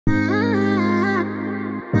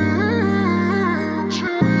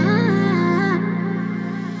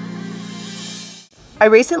I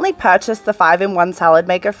recently purchased the 5-in-1 salad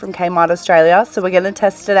maker from Kmart Australia, so we're going to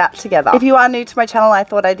test it out together. If you are new to my channel, I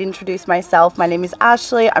thought I'd introduce myself. My name is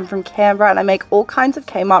Ashleigh, I'm from Canberra, and I make all kinds of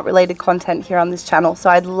Kmart related content here on this channel, so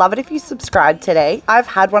I'd love it if you subscribe today. I've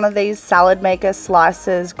had one of these salad maker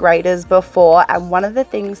slicers, graters before, and one of the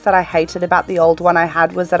things that I hated about the old one I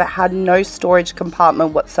had was that it had no storage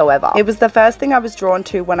compartment whatsoever. It was the first thing I was drawn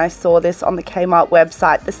to when I saw this on the Kmart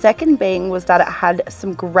website. The second being was that it had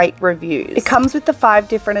some great reviews. It comes with the 5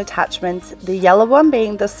 different attachments, the yellow one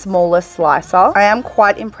being the smallest slicer. I am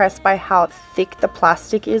quite impressed by how thick the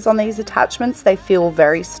plastic is on these attachments. They feel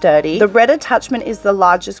very sturdy. The red attachment is the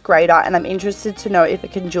largest grater, and I'm interested to know if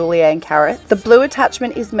it can julienne carrots. The blue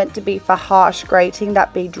attachment is meant to be for harsh grating,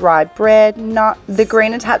 that be dry bread, nuts. The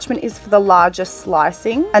green attachment is for the largest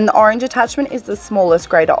slicing, and the orange attachment is the smallest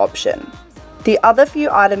grater option. The other few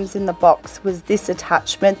items in the box was this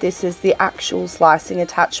attachment. This is the actual slicing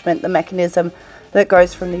attachment, the mechanism that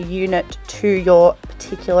goes from the unit to your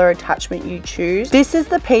particular attachment you choose. This is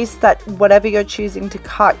the piece that whatever you're choosing to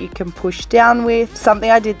cut, you can push down with.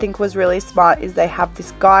 Something I did think was really smart is they have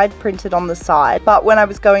this guide printed on the side, but when I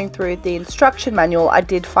was going through the instruction manual, I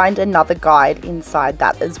did find another guide inside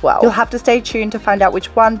that as well. You'll have to stay tuned to find out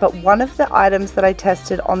which one, but one of the items that I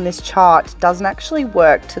tested on this chart doesn't actually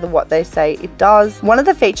work to what they say it does. One of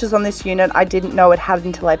the features on this unit I didn't know it had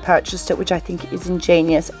until I purchased it, which I think is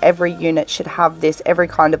ingenious. Every unit should have this, every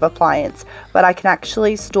kind of appliance, but I can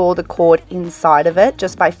actually store the cord inside of it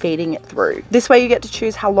just by feeding it through. This way you get to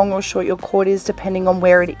choose how long or short your cord is depending on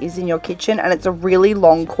where it is in your kitchen, and it's a really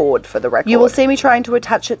long cord for the record. You will see me trying to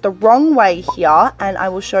attach it the wrong way here, and I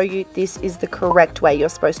will show you this is the correct way you're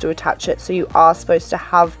supposed to attach it. So you are supposed to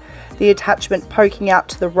have the attachment poking out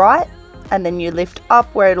to the right, and then you lift up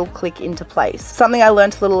where it'll click into place. Something I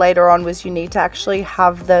learned a little later on was you need to actually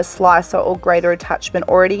have the slicer or grater attachment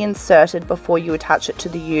already inserted before you attach it to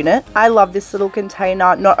the unit. I love this little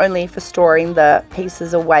container, not only for storing the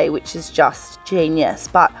pieces away, which is just genius,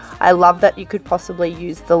 but I love that you could possibly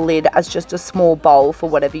use the lid as just a small bowl for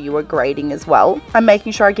whatever you are grating as well. I'm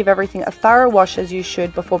making sure I give everything a thorough wash as you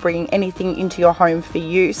should before bringing anything into your home for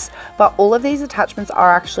use, but all of these attachments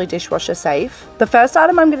are actually dishwasher safe. The first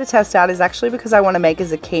item I'm going to test out is actually because I want to make a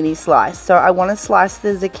zucchini slice. So I want to slice the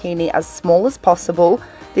zucchini as small as possible.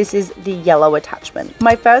 This is the yellow attachment.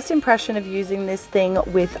 My first impression of using this thing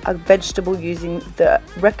with a vegetable using the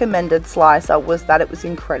recommended slicer was that it was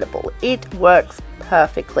incredible. It works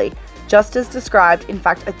perfectly, just as described. In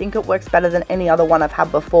fact, I think it works better than any other one I've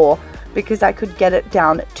had before, because I could get it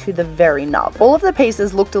down to the very nub. All of the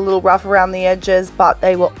pieces looked a little rough around the edges, but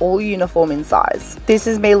they were all uniform in size. This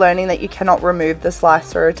is me learning that you cannot remove the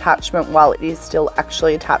slicer attachment while it is still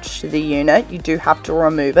actually attached to the unit. You do have to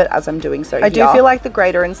remove it, as I'm doing so here. I do feel like the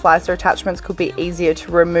grater and slicer attachments could be easier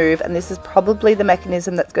to remove, and this is probably the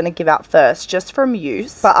mechanism that's going to give out first, just from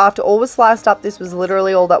use. But after all was sliced up, this was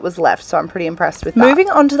literally all that was left, so I'm pretty impressed with that. Moving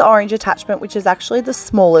on to the orange attachment, which is actually the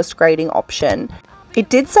smallest grating option. It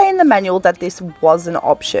did say in the manual that this was an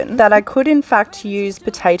option, that I could in fact use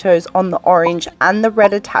potatoes on the orange and the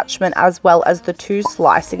red attachment as well as the 2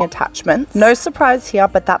 slicing attachments. No surprise here,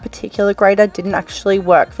 but that particular grater didn't actually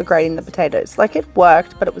work for grating the potatoes. Like, it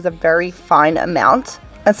worked, but it was a very fine amount.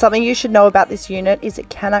 And something you should know about this unit is it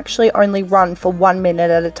can actually only run for 1 minute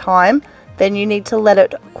at a time. Then you need to let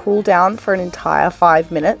it cool down for an entire 5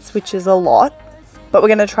 minutes, which is a lot. But we're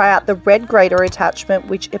going to try out the red grater attachment,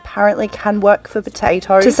 which apparently can work for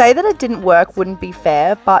potatoes. To say that it didn't work wouldn't be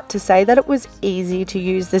fair, but to say that it was easy to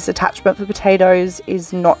use this attachment for potatoes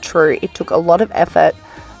is not true. It took a lot of effort.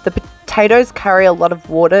 The potatoes carry a lot of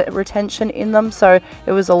water retention in them, so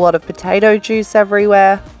there was a lot of potato juice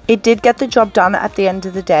everywhere. It did get the job done at the end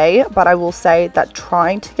of the day, but I will say that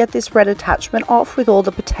trying to get this red attachment off with all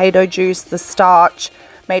the potato juice, the starch,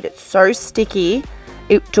 made it so sticky.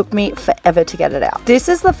 It took me forever to get it out. This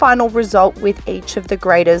is the final result with each of the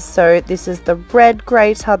graters. So this is the red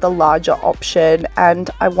grater, the larger option, and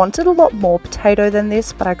I wanted a lot more potato than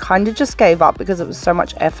this, but I kind of just gave up because it was so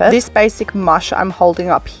much effort. This basic mush I'm holding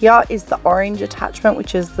up here is the orange attachment,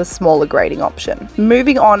 which is the smaller grating option.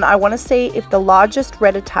 Moving on, I want to see if the largest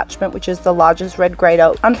red attachment, which is the largest red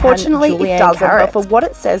grater, unfortunately it doesn't, but for what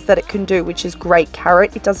it says that it can do, which is grate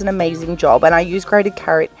carrot, it does an amazing job, and I use grated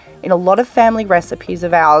carrot in a lot of family recipes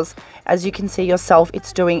of ours. As you can see yourself,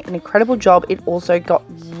 it's doing an incredible job. It also got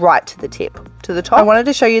right to the tip, to the top. I wanted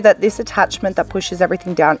to show you that this attachment that pushes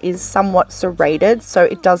everything down is somewhat serrated, so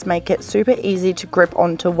it does make it super easy to grip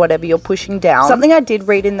onto whatever you're pushing down. Something I did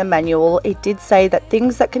read in the manual, it did say that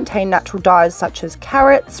things that contain natural dyes such as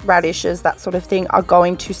carrots, radishes, that sort of thing, are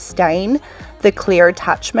going to stain. the clear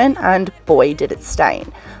attachment, and boy did it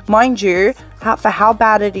stain. Mind you, for how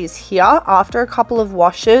bad it is here, after a couple of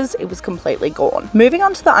washes, it was completely gone. Moving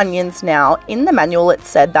on to the onions now, in the manual it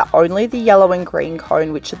said that only the yellow and green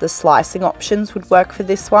cone, which are the slicing options, would work for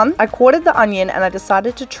this one. I quartered the onion and I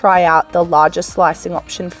decided to try out the larger slicing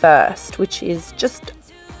option first, which is just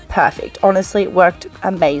perfect. Honestly, it worked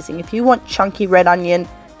amazing. If you want chunky red onion,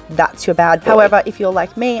 that's your bad boy. However, if you're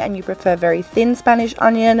like me and you prefer very thin Spanish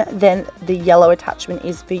onion, then the yellow attachment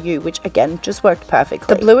is for you, which again just worked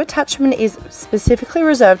perfectly. The blue attachment is specifically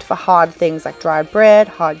reserved for hard things like dry bread,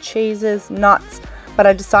 hard cheeses, nuts, but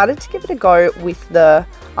I decided to give it a go with the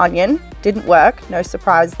onion. Didn't work, no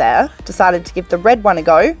surprise there. Decided to give the red one a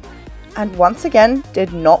go, and once again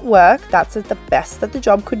did not work. That's the best that the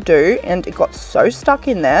job could do, and it got so stuck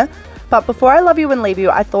in there. But before I love you and leave you,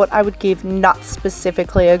 I thought I would give nuts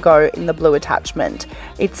specifically a go in the blue attachment.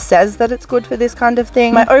 It says that it's good for this kind of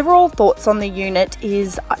thing. My overall thoughts on the unit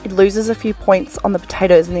is it loses a few points on the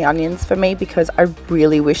potatoes and the onions for me because I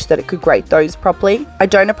really wish that it could grate those properly. I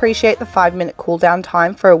don't appreciate the 5-minute cool down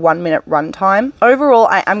time for a 1-minute run time. Overall,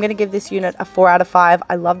 I am going to give this unit a 4 out of 5.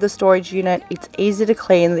 I love the storage unit. It's easy to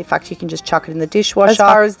clean. The fact you can just chuck it in the dishwasher. As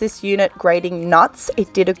far as this unit grating nuts,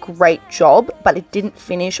 it did a great job, but it didn't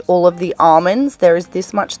finish all of the almonds. There is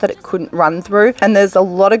this much that it couldn't run through, and there's a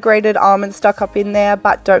lot of grated almonds stuck up in there.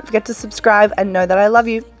 But don't forget to subscribe and know that I love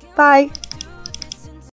you. Bye.